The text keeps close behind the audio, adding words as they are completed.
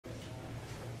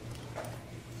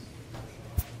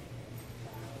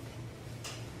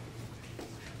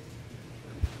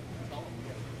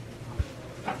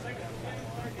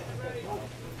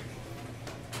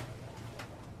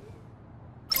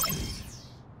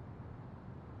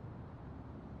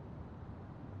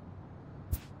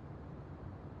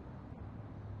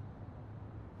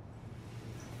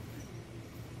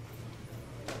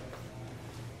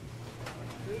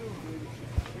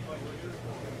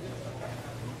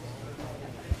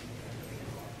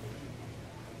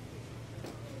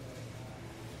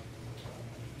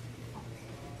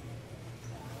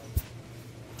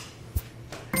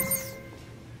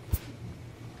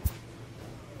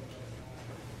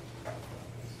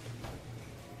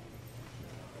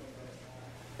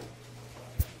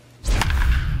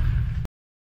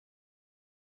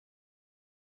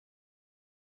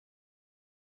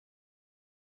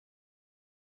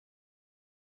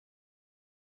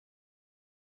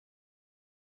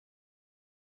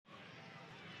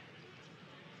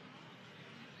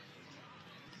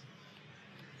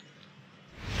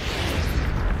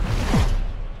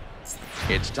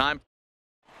It's time.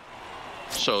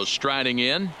 So striding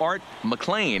in, Art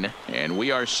McLean, and we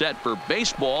are set for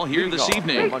baseball here this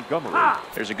evening.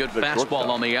 There's a good fastball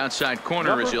on the outside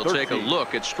corner as he'll take a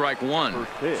look at strike one.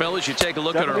 Fellas, you take a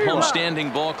look at our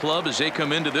homestanding ball club as they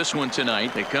come into this one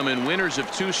tonight. They come in winners of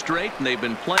 2 straight, and they've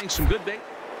been playing some good baseball.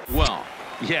 Well,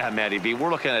 yeah, Matty B, we're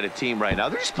looking at a team right now.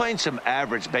 They're just playing some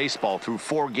average baseball through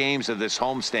 4 games of this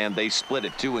homestand. They split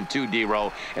at 2-2,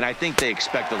 D-Row, and I think they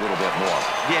expect a little bit more.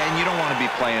 Yeah, and you don't want to be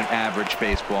playing average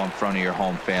baseball in front of your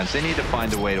home fans. They need to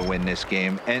find a way to win this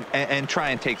game and try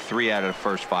and take 3 out of the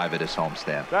first 5 of this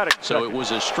homestand. So it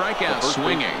was a strikeout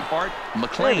swinging. Art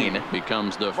McLean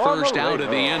becomes the first out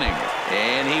of the inning,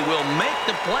 and he will make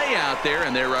the play out there,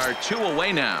 and there are 2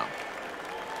 away now.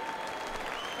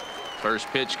 First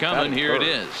pitch coming, here it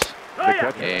is.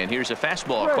 And here's a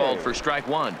fastball called for strike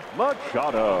 1.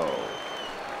 Machado.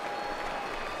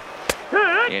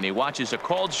 And he watches a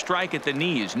called strike at the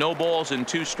knees. No balls and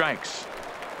 2 strikes.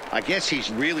 I guess he's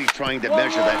really trying to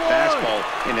measure that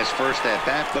fastball in his first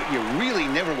at-bat, but you really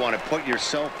never want to put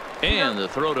yourself. And the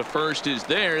throw to first is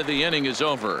there. The inning is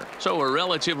over. So a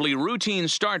relatively routine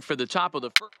start for the top of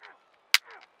the first.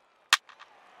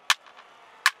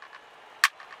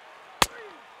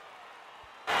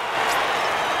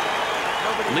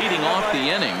 Leading off the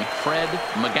inning, Fred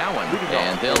McGowan,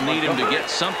 and they'll need him to get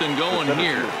something going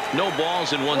here. No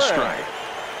balls and 1 strike.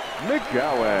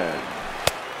 McGowan.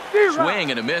 Swing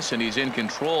and a miss, and he's in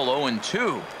control.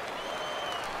 0-2.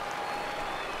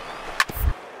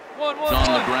 It's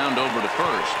on the ground over to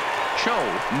first.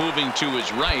 Cho moving to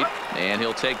his right, and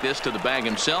he'll take this to the bag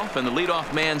himself, and the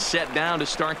leadoff man set down to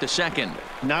start the second.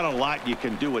 Not a lot you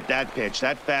can do with that pitch.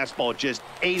 That fastball just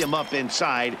ate him up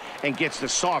inside and gets the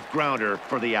soft grounder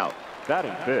for the out.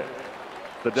 Batting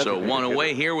 5th. So 1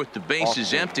 away here with the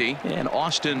bases empty, and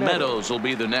Austin Meadows will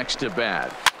be the next to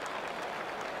bat.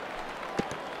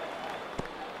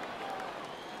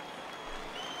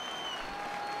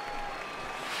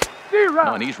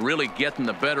 Oh, and he's really getting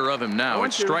the better of him now.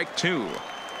 It's strike 2.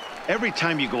 Every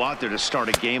time you go out there to start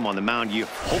a game on the mound, you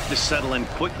hope to settle in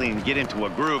quickly and get into a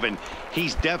groove, and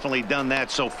he's definitely done that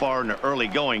so far in the early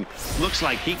going. Looks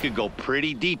like he could go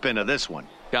pretty deep into this one.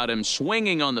 Got him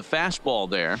swinging on the fastball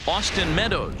there. Austin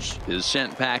Meadows is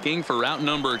sent packing for out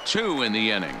number 2 in the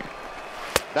inning.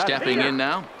 Stepping in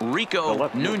now, Rico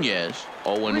Nunez.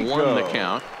 0-1 the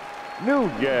count.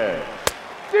 Nunez.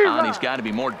 And he's got to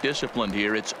be more disciplined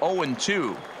here. It's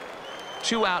 0-2.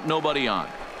 2 out, nobody on.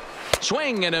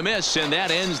 Swing and a miss, and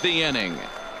that ends the inning.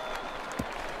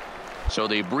 So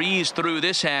they breeze through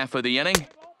this half of the inning.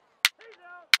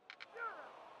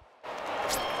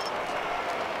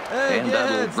 And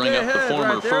that'll bring up the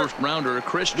former first-rounder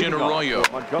Christian Arroyo.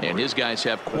 And his guys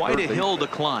have quite a hill to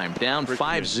climb. Down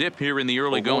 5-zip here in the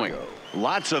early going.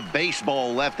 Lots of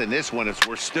baseball left in this one as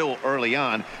we're still early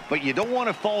on, but you don't want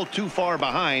to fall too far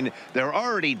behind. They're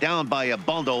already down by a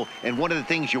bundle, and one of the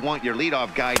things you want your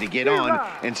leadoff guy to get on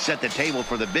and set the table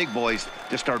for the big boys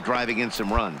to start driving in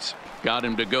some runs. Got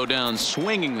him to go down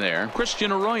swinging there.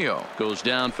 Christian Arroyo goes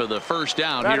down for the first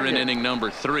out here in inning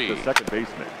number 3. The second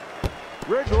baseman,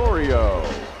 Gregorio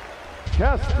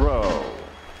Castro.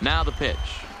 Now the pitch.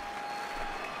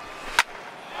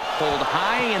 Pulled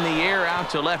high in the air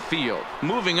out to left field.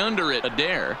 Moving under it,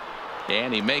 Adair.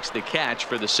 And he makes the catch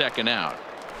for the second out.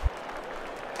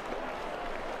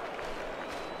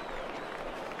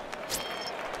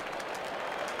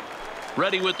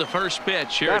 Ready with the first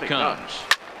pitch. Here it comes.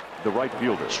 The right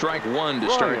fielder. Strike 1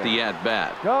 to start the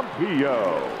at-bat.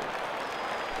 Campillo.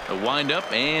 The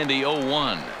windup and the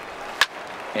 0-1.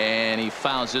 And he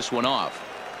fouls this one off.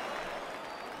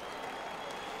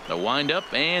 The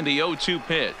windup and the 0-2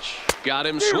 pitch. Got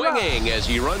him swinging as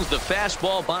he runs the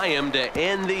fastball by him to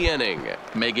end the inning.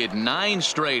 Make it 9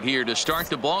 straight here to start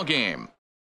the ball game.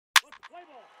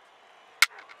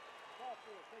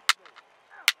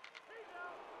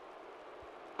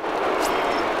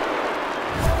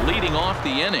 Leading off the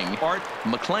inning, Art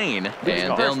McLean,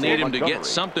 and they'll need him to get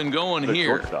something going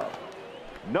here.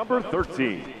 Number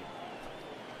 13.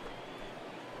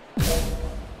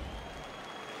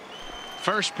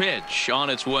 First pitch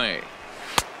on its way.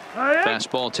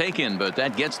 Fastball taken, but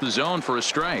that gets the zone for a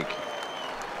strike.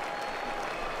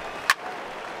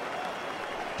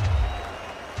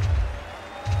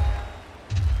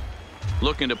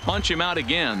 Looking to punch him out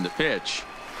again. The pitch.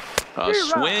 A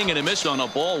swing and a miss on a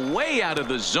ball way out of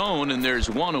the zone, and there's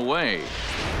 1 away.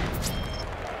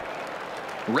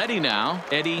 Ready now,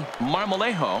 Eddie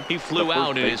Marmolejo. He flew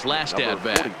out in his last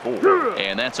at-bat.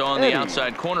 And that's on the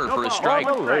outside corner for a strike.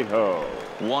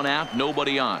 1 out,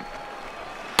 nobody on.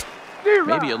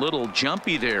 Maybe a little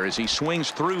jumpy there as he swings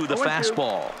through the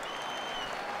fastball.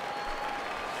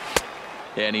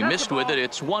 And he missed with it.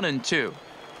 It's 1-2.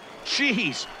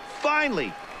 Jeez,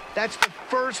 finally. That's the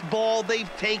first ball they've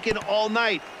taken all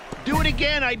night. Do it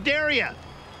again, I dare you.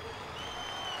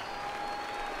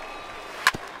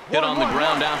 Hit on the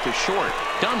ground out to short.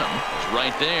 Dunham is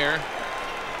right there.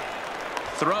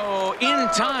 Throw in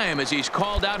time as he's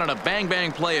called out on a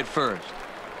bang-bang play at first.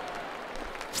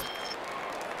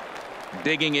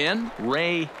 Digging in,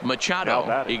 Ray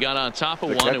Machado. He got on top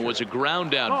of one and was a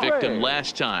ground out victim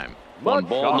last time. 1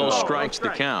 ball, no strikes to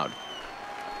count.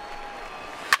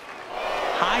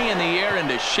 High in the air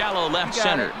into shallow left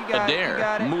center.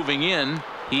 Adair moving in.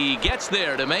 He gets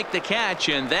there to make the catch,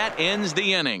 and that ends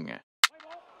the inning.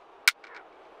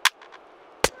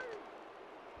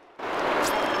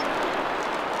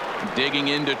 Digging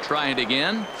in to try it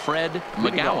again, Fred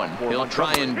McGowan. He'll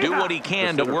try and do what he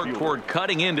can to work toward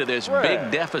cutting into this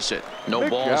big deficit. No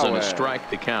balls and a strike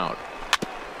to count.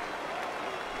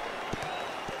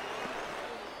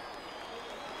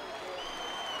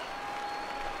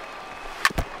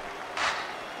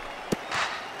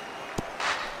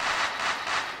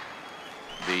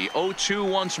 The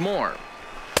 0-2 once more.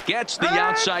 Gets the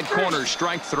outside corner,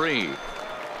 strike 3.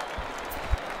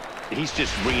 He's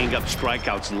just ringing up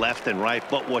strikeouts left and right.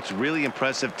 But what's really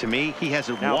impressive to me, he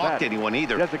hasn't walked anyone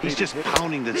either. He's just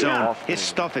pounding the zone. His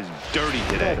stuff is dirty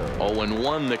today.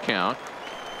 0-1 the count.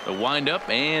 The windup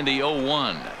and the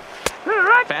 0-1.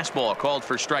 Fastball called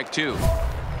for strike 2.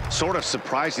 Sort of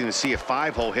surprising to see a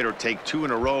 5-hole hitter take 2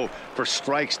 in a row for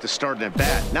strikes to start an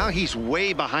at-bat. Now he's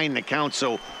way behind the count,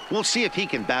 so we'll see if he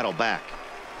can battle back.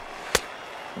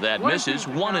 That misses.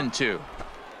 1-2.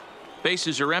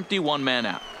 Bases are empty. 1 man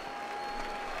out.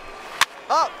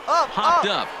 Hopped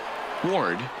up.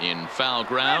 Ward in foul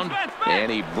ground,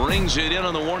 and he brings it in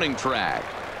on the warning track.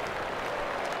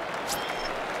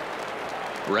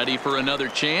 Ready for another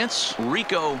chance.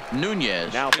 Rico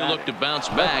Nunez. He'll look to bounce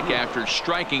back after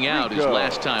striking out his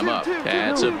last time up.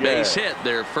 That's a base hit,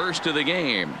 their first of the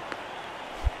game.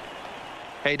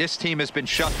 Hey, this team has been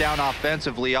shut down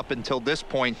offensively up until this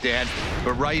point, Dan.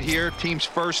 But right here, team's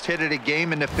first hit of the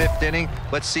game in the 5th inning.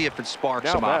 Let's see if it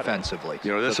sparks them offensively.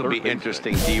 You know, this will be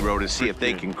interesting, D-Row, to see if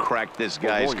they can crack this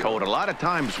guy's code. A lot of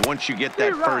times, once you get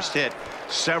that first hit,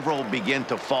 several begin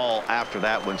to fall after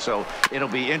that one. So it'll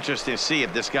be interesting to see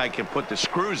if this guy can put the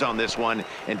screws on this one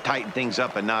and tighten things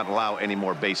up and not allow any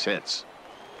more base hits.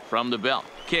 From the belt,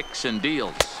 kicks and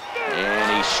deals.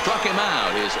 And he struck him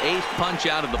out, his 8th punch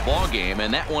out of the ball game,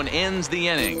 and that one ends the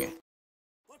inning.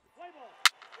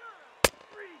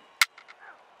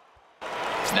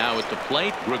 Now at the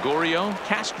plate, Gregorio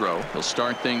Castro. He'll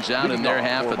start things out in their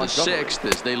half of the 6th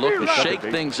as they look to shake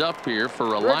things up here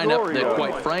for a lineup that,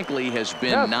 quite frankly, has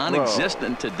been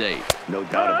non-existent to date. No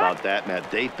doubt about that, Matt.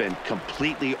 They've been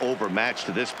completely overmatched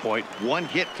to this point. 1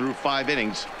 hit through 5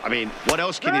 innings. I mean, what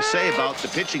else can you say about the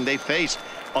pitching they faced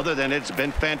other than it's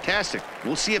been fantastic?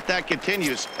 We'll see if that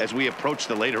continues as we approach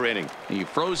the later inning. He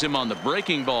froze him on the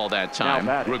breaking ball that time.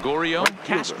 Gregorio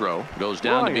Castro goes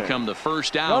down to become the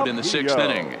first out in the 6th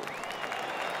inning.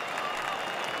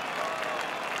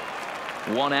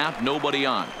 1 out, nobody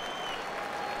on.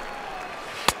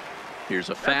 Here's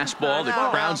a fastball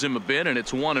that crowds him a bit, and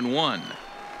it's 1-1.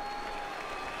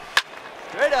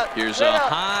 Here's a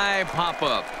high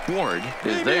pop-up. Ward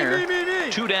is there.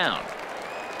 2 down.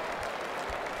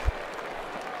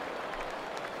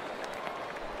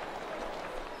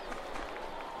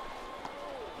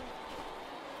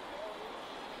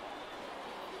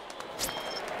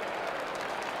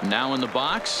 Now in the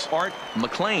box, Art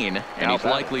McLean, and he's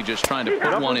likely just trying to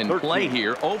put one in play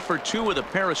here. 0 for 2 with a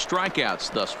pair of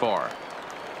strikeouts thus far.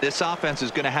 This offense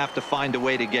is going to have to find a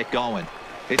way to get going.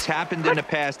 It's happened in the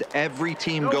past. Every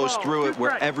team goes through it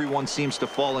where everyone seems to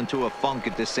fall into a funk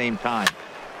at the same time.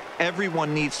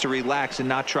 Everyone needs to relax and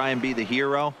not try and be the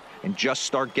hero and just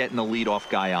start getting the leadoff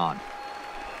guy on.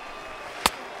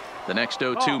 The next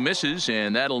 0-2 misses,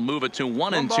 and that'll move it to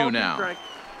 1-2 now.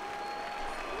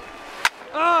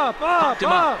 Popped him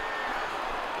up.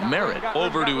 Merritt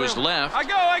over to his left. I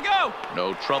go.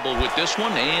 No trouble with this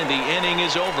one, and the inning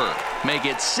is over. Make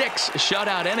it 6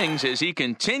 shutout innings as he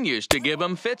continues to give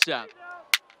him fits out.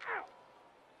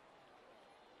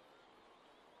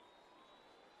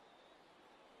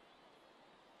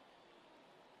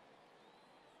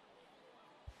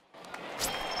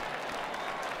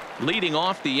 Leading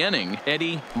off the inning,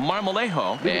 Eddie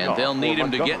Marmolejo, and they'll need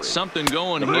him to get something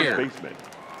going here.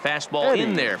 Fastball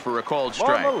in there for a called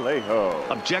strike.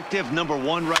 Objective number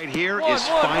 1 right here is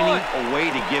finding a way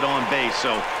to get on base.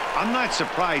 So I'm not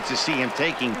surprised to see him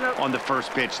taking on the first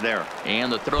pitch there.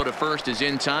 And the throw to first is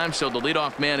in time, so the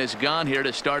leadoff man is gone here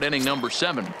to start inning number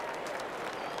 7.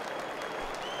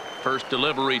 First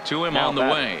delivery to him Now on the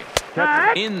way.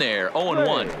 In there,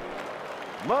 0-1.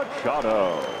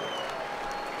 Machado.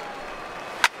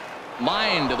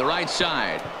 Line to the right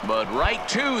side, but right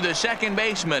to the second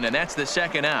baseman, and that's the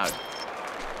second out.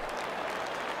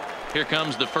 Here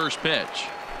comes the first pitch.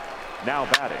 Now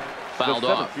batting. Fouled the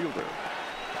off. Fielder,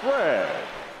 Fred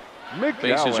McGowan.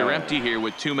 Bases are empty here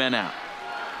with 2 men out.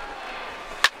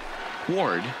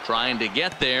 Ward trying to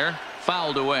get there,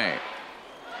 fouled away.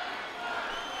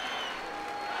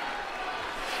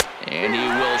 And he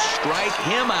will strike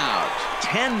him out.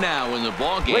 10 now in the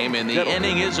ball game, and the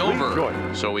inning is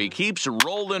over. So he keeps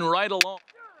rolling right along.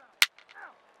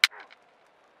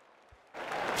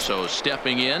 So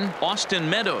stepping in, Austin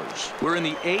Meadows. We're in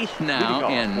the 8th now,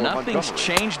 and nothing's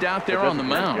changed out there on the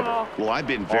mound. Well, I've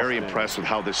been very impressed with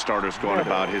how this starter's going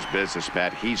about his business,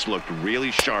 Matt. He's looked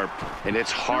really sharp, and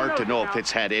it's hard to know if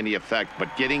it's had any effect.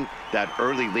 But getting that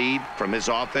early lead from his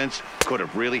offense could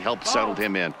have really helped settle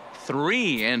him in.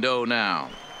 3-0 now.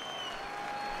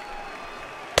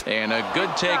 And a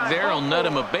good take there will net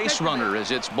him a base runner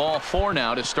as it's ball 4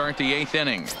 now to start the 8th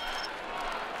inning.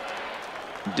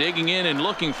 Digging in and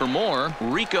looking for more,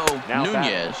 Rico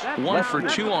Nunez. 1 for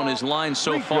 2 on his line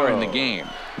so far in the game.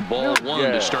 Ball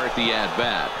 1 to start the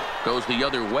at-bat. Goes the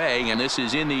other way, and this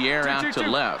is in the air out to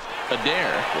left.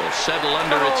 Adair will settle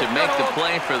under it to make the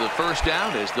play for the first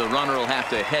out, as the runner will have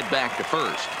to head back to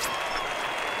first.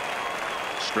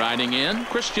 Striding in,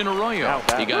 Christian Arroyo.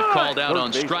 He got called out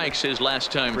on strikes his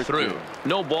last time through.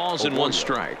 No balls and 1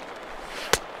 strike.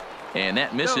 And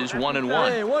that misses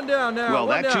 1-1. Hey, 1 down now. Well,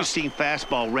 that down. two-seam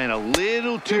fastball ran a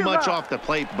little too much off the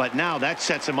plate, but now that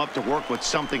sets him up to work with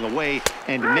something away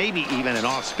and maybe even an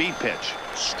off-speed pitch.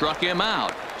 Struck him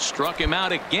out. Struck him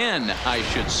out again, I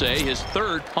should say. His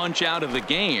 3rd punch out of the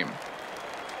game.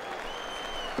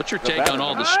 What's your take on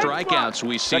all the strikeouts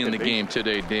we see in the game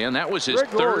today, Dan? That was his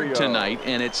 3rd tonight,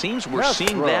 and it seems we're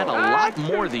seeing that a lot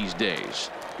more these days.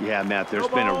 Yeah, Matt, there's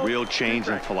been a real change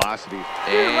in philosophy.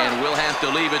 And we'll have to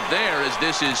leave it there, as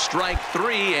this is strike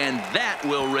 3, and that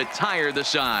will retire the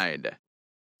side.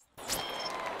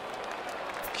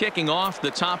 Kicking off the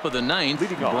top of the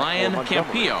 9th, Brian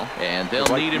Campillo, and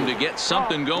they'll need him to get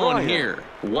something going here.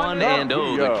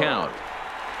 1-0 the count.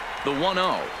 The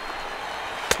 1-0.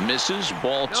 Misses,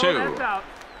 ball 2.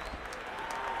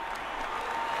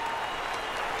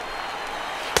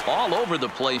 All over the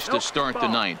place to start the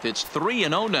 9th. It's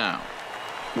 3-0 now.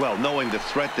 Well, knowing the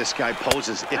threat this guy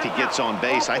poses if he gets on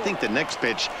base, I think the next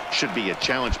pitch should be a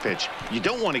challenge pitch. You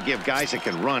don't want to give guys that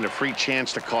can run a free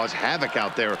chance to cause havoc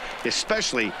out there,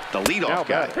 especially the leadoff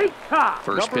guy.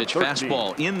 First pitch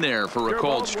fastball in there for a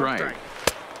called strike.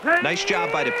 Nice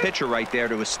job by the pitcher right there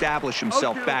to establish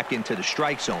himself back into the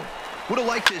strike zone. Would have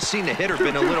liked to have seen the hitter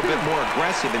been a little bit more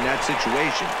aggressive in that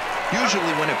situation.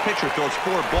 Usually when a pitcher throws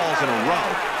 4 balls in a row,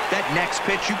 that next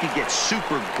pitch you could get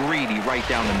super greedy right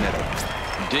down the middle.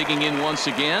 Digging in once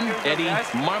again, Eddie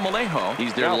Marmolejo.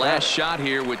 He's their last shot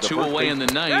here with 2 away in the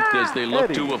 9th as they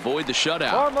look to avoid the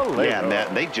shutout. Yeah,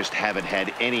 Matt, they just haven't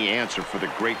had any answer for the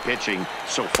great pitching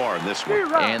so far in this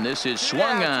one. And this is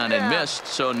swung on and missed,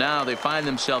 so now they find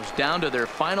themselves down to their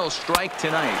final strike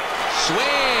tonight. Swing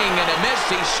and a miss.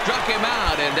 He struck him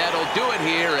out, and that'll do it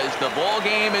here as the ball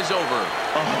game is over.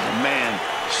 Oh, man.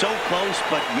 So close,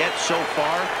 but yet so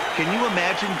far. Can you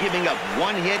imagine giving up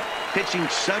 1 hit, pitching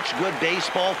such good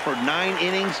baseball for 9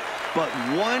 innings, but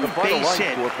 1 base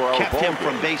hit kept him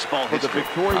from baseball history?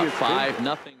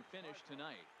 5-0.